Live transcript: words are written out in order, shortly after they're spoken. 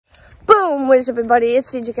Boom! What is up, everybody?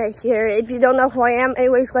 It's DJK here. If you don't know who I am,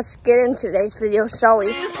 anyways, let's get into today's video, shall we?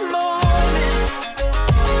 Before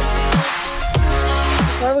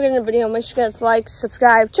we get into the video, make sure you guys like,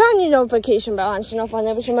 subscribe, turn on your notification bell on so you know if I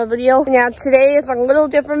never see my video. And yeah, today is a little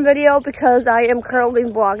different video because I am currently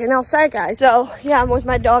vlogging outside, guys. So yeah, I'm with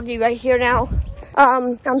my doggy right here now.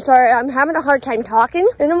 I'm sorry, I'm having a hard time talking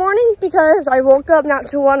in the morning because I woke up not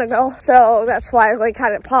too long ago. So that's why I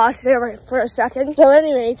kind of paused there right for a second. So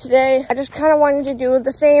anyway, today I just kind of wanted to do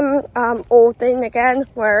the same old thing again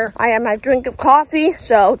where I have my drink of coffee.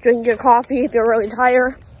 So drink your coffee if you're really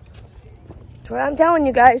tired. That's what I'm telling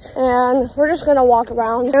you guys. And we're just gonna walk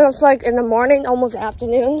around. And it's like in the morning, almost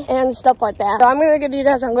afternoon, and stuff like that. So I'm gonna give you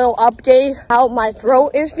guys a little update how my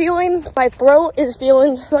throat is feeling. My throat is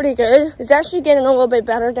feeling pretty good. It's actually getting a little bit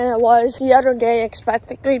better than it was the other day,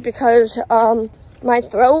 expectedly, because my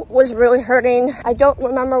throat was really hurting. I don't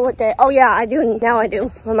remember what day. Oh yeah, I do. Now I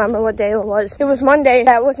do remember what day it was. It was Monday.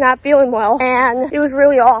 I was not feeling well, and it was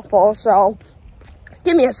really awful. So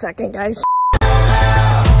give me a second, guys.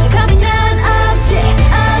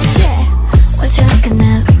 What you looking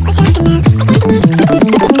at? What you looking at?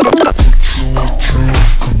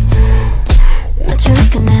 What you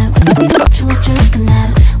looking at? What you looking at? What you looking at?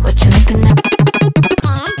 What you looking at?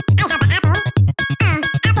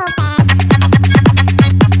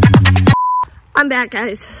 I'm back,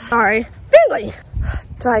 guys. Sorry. Finley.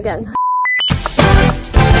 Try again.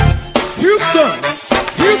 Houston!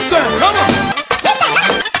 Houston, come on!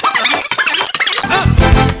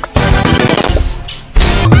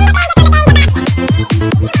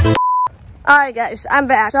 Alright guys, I'm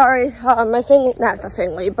back. Sorry, my Finley, not the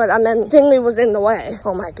Finley, but I meant Finley was in the way.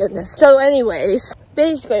 Oh my goodness. So anyways,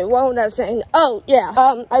 basically, what was I saying? Oh, yeah,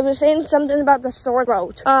 I was saying something about the sore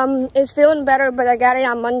throat. It's feeling better, but I got it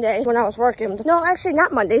on Monday when I was working. No, actually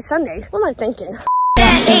not Monday, Sunday. What am I thinking?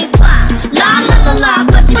 Everything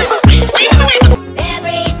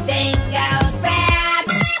goes bad.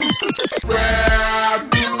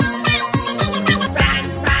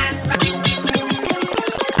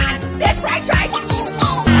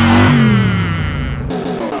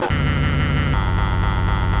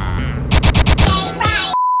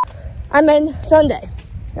 I mean Sunday.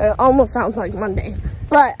 It almost sounds like Monday.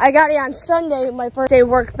 But I got it on Sunday, my first day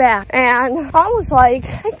work back. And I was like,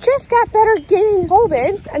 I just got better getting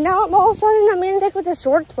COVID. And now all of a sudden I'm getting sick with a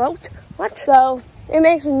sore throat. What? So it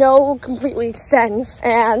makes no completely sense.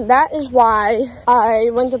 And that is why I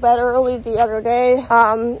went to bed early the other day.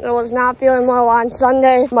 I was not feeling well on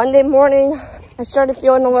Sunday. Monday morning, I started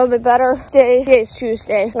feeling a little bit better. Today is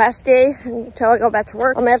Tuesday. Last day until I go back to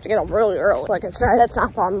work. I'm gonna have to get up really early. Like I said, that's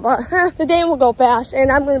not fun, but the day will go fast,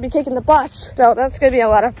 and I'm gonna be taking the bus. So that's gonna be a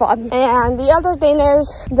lot of fun. And the other thing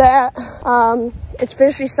is that it's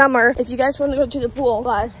officially summer. If you guys want to go to the pool,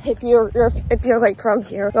 but if you're like from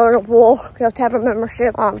here, go to the pool. You have to have a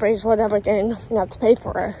membership, bracelet, everything. You have to pay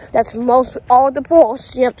for it. That's all of the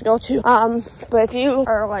pools you have to go to. But if you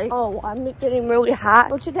are like, oh, I'm getting really hot,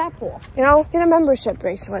 go to that pool. You know, get a membership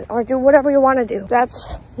bracelet or do whatever you want to do.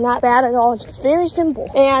 That's not bad at all. It's very simple.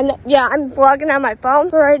 And yeah, I'm vlogging on my phone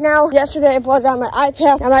for right now. Yesterday I vlogged on my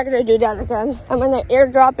iPad. I'm not gonna do that again. I'm gonna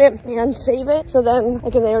airdrop it and save it, so then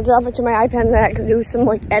I can airdrop it to my iPad and then I can do some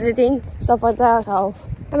like editing, stuff like that. So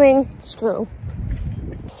I mean, it's true.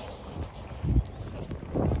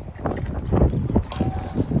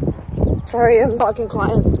 Sorry, I'm talking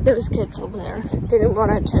quiet. There's kids over there. Didn't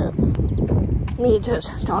want me to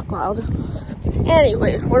talk loud.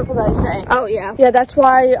 Anyways, what was I saying? Oh yeah, that's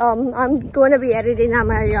why I'm going to be editing on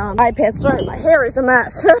my iPad. Sorry, my hair is a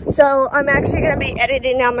mess. So I'm actually going to be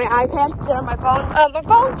editing on my iPad instead of my phone. My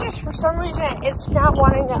phone, just for some reason, it's not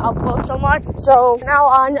wanting to upload so much. So now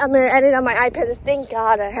on, I'm going to edit on my iPad. Thank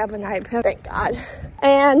God I have an iPad. Thank God.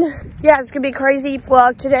 And yeah, it's gonna be a crazy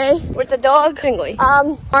vlog today with the dog, Finley.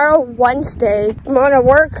 Tomorrow, Wednesday, I'm going to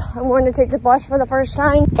work. I'm going to take the bus for the first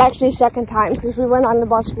time. Actually, second time, because we went on the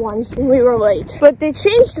bus once and we were late. But they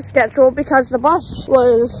changed the schedule because the bus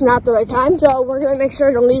was not the right time. So we're gonna make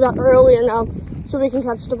sure to leave out early enough so we can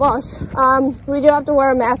catch the bus. We do have to wear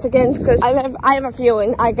a mask again because I have a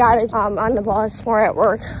feeling I got it on the bus or at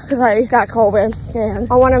work because I got COVID.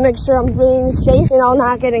 And I want to make sure I'm being safe and I'm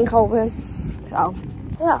not getting COVID. So,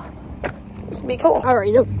 yeah, it's be cool. All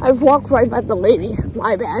right, I walked right by the lady.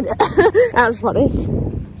 My bad. That was funny.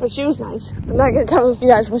 But she was nice. I'm not going to tell you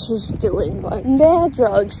guys what she was doing, but bad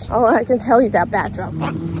drugs. Oh, I can tell you that bad drug.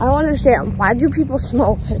 I don't understand. Why do people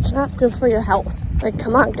smoke? It's not good for your health. Like,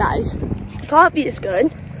 come on, guys. Coffee is good,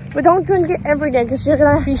 but don't drink it every day because you're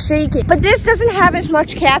going to be shaking. But this doesn't have as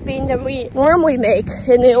much caffeine than we normally make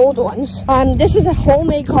in the old ones. This is a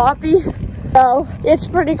homemade coffee. So it's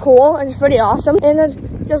pretty cool and it's pretty awesome. And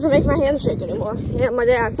it doesn't make my hands shake anymore. And my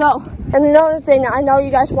dad. So, and another thing, I know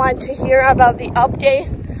you guys want to hear about the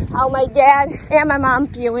update, how my dad and my mom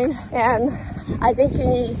feeling. And I think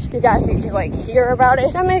you guys need to like hear about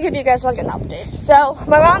it. So I'm gonna give you guys like an update. So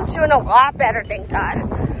my mom's doing a lot better, thank God.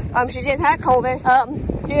 She didn't have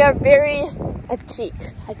COVID. She got very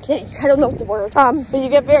fatigue, I think. I don't know what the word. But you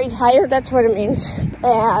get very tired, that's what it means.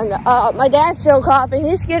 And my dad's still coughing.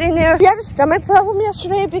 He's getting there. He had a stomach problem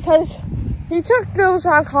yesterday because he took those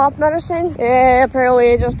cough medicine, and apparently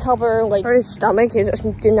it just covered like his stomach. It just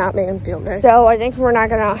did not make him feel good. So I think we're not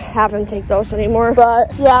gonna have him take those anymore.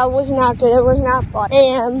 But yeah, it was not good. It was not fun.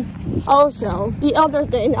 And also, the other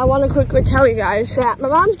thing I want to quickly tell you guys that my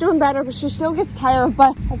mom's doing better, but she still gets tired,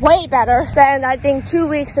 but way better than I think 2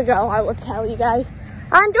 weeks ago. I will tell you guys.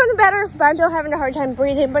 I'm doing better, but I'm still having a hard time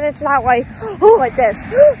breathing, but it's not like, like this.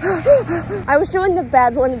 I was doing the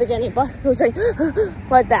bad one in the beginning, but it was like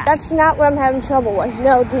that. That's not what I'm having trouble with.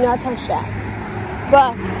 No, do not touch that.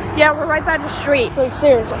 But, yeah, we're right by the street. Like,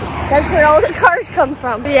 seriously. That's where all the cars come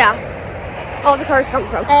from. But, yeah, all the cars come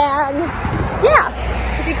from. And,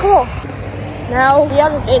 yeah, it'd be cool. Now, the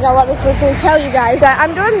other thing I want to quickly tell you guys that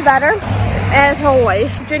I'm doing better. As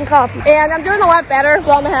always, drink coffee. And I'm doing a lot better,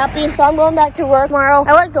 so I'm happy. So I'm going back to work tomorrow.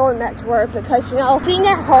 I like going back to work because, you know, being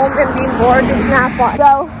at home and being bored is not fun.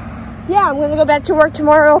 So, yeah, I'm going to go back to work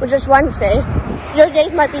tomorrow, which is Wednesday. Your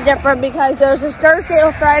days might be different because there's this Thursday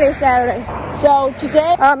or Friday, Saturday. So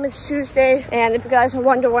today, it's Tuesday, and if you guys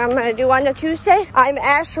wonder what I'm going to do on the Tuesday, I'm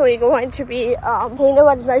actually going to be hanging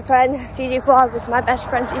with my friend, CG Vlog, with my best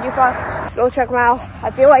friend, CG Vlog. Go check him out.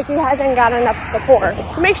 I feel like he hasn't got enough support.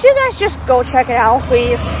 So make sure you guys just go check it out,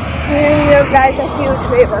 please. You guys a huge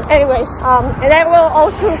favor. Anyways, and I will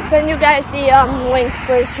also send you guys the link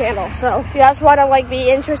for his channel. So if you guys want to like be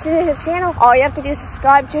interested in his channel, all you have to do is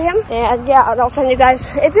subscribe to him. And yeah, I'll send you guys.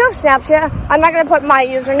 If you have Snapchat, I'm not gonna put my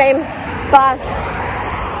username, but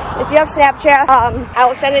if you have Snapchat, I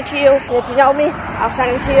will send it to you. And if you know me, I'll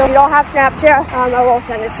send it to you. If you don't have Snapchat, I will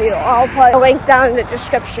send it to you. I'll put a link down in the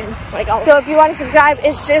description. So if you want to subscribe,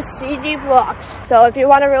 it's just CG Vlogs. So if you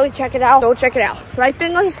want to really check it out, go check it out. Right,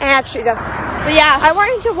 Finley? Actually, does. But yeah, I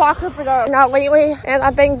wanted to walk her for the now lately, and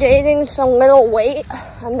I've been gaining some little weight,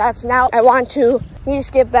 and that's now I want to at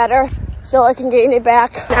least get better so I can gain it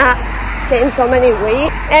back. Not gain so many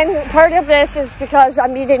weight. And part of this is because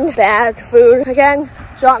I'm eating bad food again.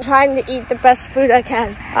 So I'm trying to eat the best food I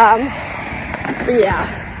can. But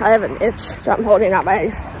yeah, I have an itch, so I'm holding out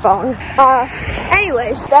my phone.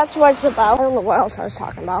 Anyways, that's what it's about. I don't know what else I was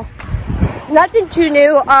talking about. Nothing too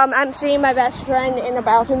new. I'm seeing my best friend in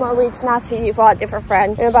about 2 more weeks. Not seeing you, a different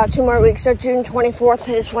friend. In about 2 more weeks, so June 24th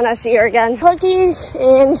is when I see her again. Cookies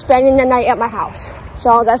and spending the night at my house.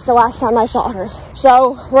 So that's the last time I saw her.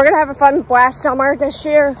 So we're gonna have a fun blast summer this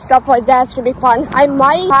year. Stuff like that's gonna be fun. I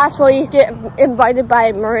might possibly get invited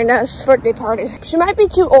by Marina's birthday party. She might be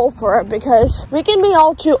too old for it because we can be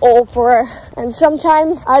all too old for her. And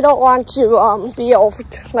sometimes I don't want to be old,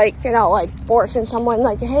 like, you know, like forcing someone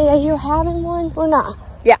like, hey, are you having one or not?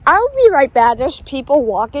 Yeah, I'll be right back. There's people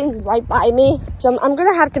walking right by me. So I'm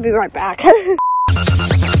gonna have to be right back.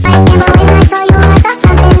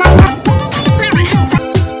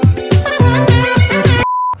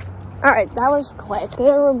 Alright, that was quick. They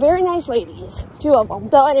were very nice ladies. 2 of them.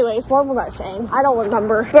 So anyways, what was I saying? I don't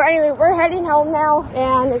remember. But anyway, we're heading home now,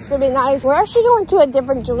 and it's gonna be nice. We're actually going to a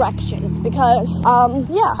different direction because,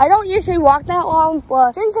 yeah, I don't usually walk that long,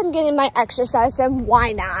 but since I'm getting my exercise, then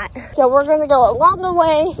why not? So we're gonna go along the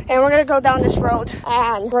way, and we're gonna go down this road,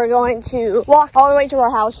 and we're going to walk all the way to our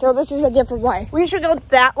house. So this is a different way. We should go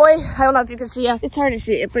that way. I don't know if you can see it. It's hard to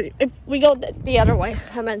see it, but if we go the other way,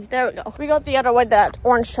 I mean, there we go. We go the other way that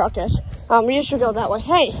orange truck is. We should go that way.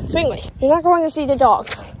 Hey, Finley, you're not going to see the dog.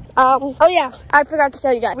 Oh yeah, I forgot to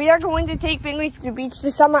tell you guys. We are going to take Finley to the beach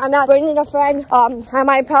this summer. I'm not bringing a friend. I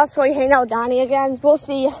might possibly hang out with Donnie again. We'll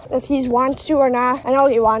see if he wants to or not. I know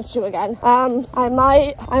he wants to again.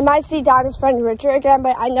 I might see Donnie's friend Richard again,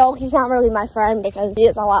 but I know he's not really my friend because he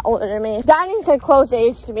is a lot older than me. Donnie's a close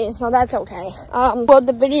age to me, so that's okay. For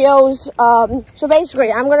the videos, so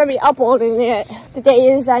basically I'm gonna be uploading it the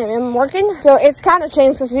days I am working. So it's kind of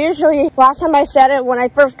changed because usually last time I said it when I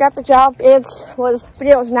first got the job, it was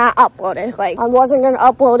videos not upload it. Like, I wasn't gonna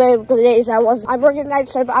upload it the days I'm working night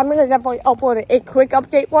shift. I'm gonna definitely upload a quick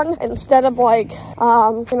update one instead of like,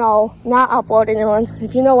 you know, not uploading one,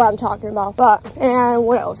 if you know what I'm talking about. But, and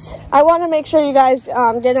what else? I want to make sure you guys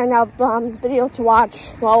get enough video to watch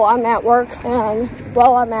while I'm at work and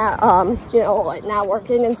while I'm at, you know, like not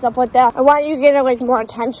working and stuff like that. I want you to get like more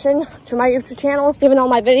attention to my YouTube channel, even though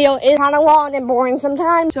my video is kind of long and boring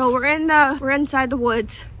sometimes. So we're inside the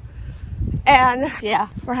woods. And yeah,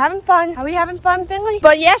 we're having fun. Are we having fun, Finley?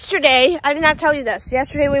 But yesterday, I did not tell you this.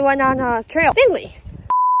 Yesterday we went on a trail. Finley.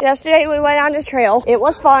 Yesterday we went on the trail. It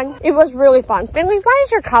was fun. It was really fun. Finley, why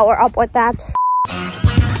is your collar up with that?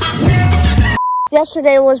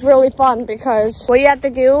 Yesterday was really fun because what you have to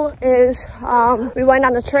do is, we went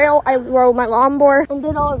on the trail. I rode my lawnmower and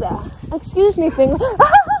did all of that. Excuse me, Finley.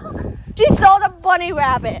 She saw the bunny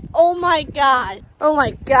rabbit. Oh my God. Oh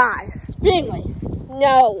my God. Finley,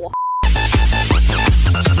 no.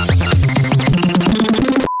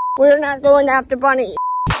 We're not going after bunnies.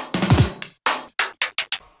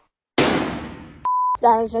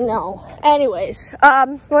 That is a no. Anyways,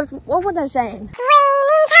 what was I saying?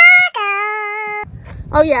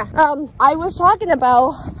 Oh yeah, I was talking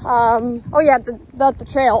about, oh yeah, the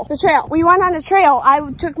trail. The trail. We went on the trail. I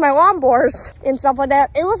took my longboards and stuff like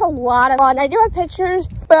that. It was a lot of fun. I do have pictures,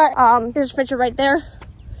 but, here's a picture right there.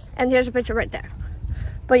 And here's a picture right there.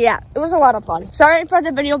 But yeah, it was a lot of fun. Sorry for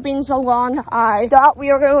the video being so long. I thought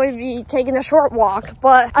we were going to be taking a short walk,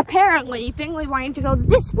 but apparently Finley wanted to go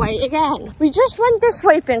this way again. We just went this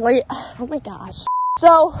way, Finley. Oh my gosh.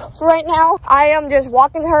 So for right now, I am just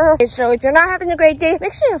walking her. So if you're not having a great day,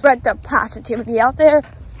 make sure you spread the positivity out there.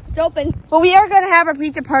 It's open. But we are going to have a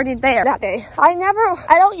pizza party there that day. I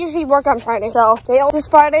don't usually work on Friday. So this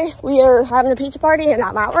Friday, we are having a pizza party and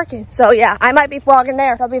I'm not working. So yeah, I might be vlogging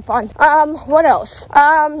there. That'll be fun. What else?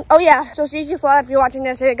 Oh yeah, so CG Flood, if you're watching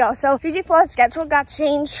this, here you go. So CG Flood's schedule got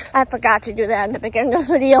changed. I forgot to do that in the beginning of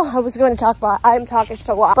the video. I was going to talk about it. I'm talking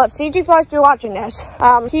so long. But CG Flood, if you're watching this,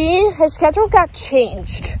 his schedule got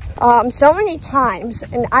changed so many times.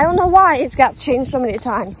 And I don't know why it's got changed so many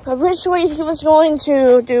times. Originally, he was going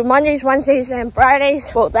to do Mondays, Wednesdays, and Fridays.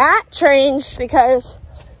 Well, that changed because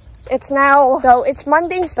it's now, so it's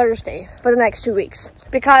Monday, Thursday for the next 2 weeks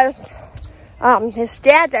because his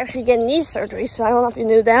dad's actually getting knee surgery, so I don't know if you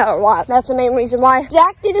knew that or what. That's the main reason why.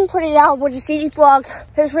 Zach didn't put it out with the CD vlog.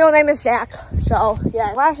 His real name is Zach, so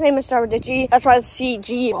yeah, last name is started with a G. That's why it's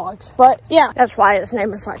CG vlogs. But yeah, that's why his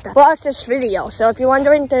name is like that. Watch this video, so if you're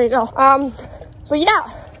wondering, there you go. But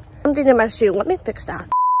yeah, something in my shoe. Let me fix that.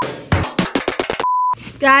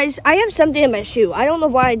 Guys, I have something in my shoe. I don't know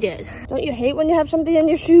why I did. Don't you hate when you have something in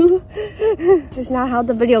your shoe? This is not how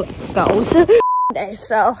the video goes.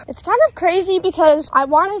 So it's kind of crazy because I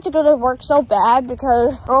wanted to go to work so bad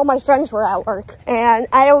because all my friends were at work and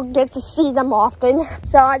I don't get to see them often.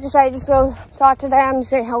 So I decided to go talk to them,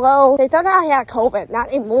 say hello. They thought I had COVID, not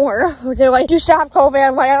anymore. They're like, you still have COVID.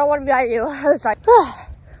 I'm like, I don't want to be at you. I was like,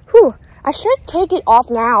 whew. I should take it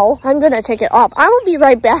off now. I'm gonna take it off. I will be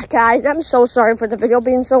right back, guys. I'm so sorry for the video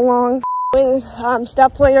being so long.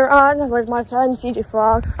 Stuff later on with my friend CJ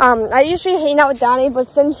Frog. I usually hang out with Donnie, but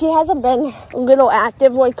since he hasn't been a little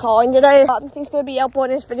active with calling today, he's gonna be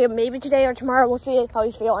uploading this video maybe today or tomorrow. We'll see how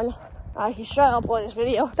he's feeling. He should upload this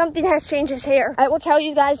video. Something has changed his hair. I will tell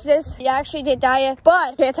you guys this. He actually did dye it,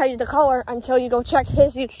 but can't tell you the color until you go check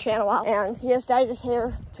his YouTube channel out. And he has dyed his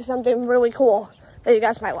hair to something really cool that you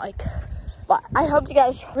guys might like. But I hope you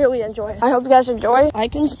guys really enjoy. I hope you guys enjoy.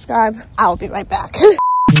 Like and subscribe. I'll be right back.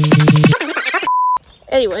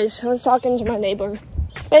 Anyways, I was talking to my neighbor.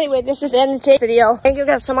 Anyway, this is the end of today's video. Thank you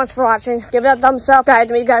guys so much for watching. Give it a thumbs up. Subscribe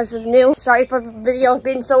to me, guys, if you're new. Sorry for the video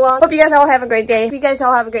being so long. Hope you guys all have a great day. Hope you guys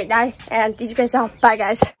all have a great night. And DJK out. Bye,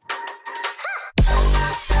 guys.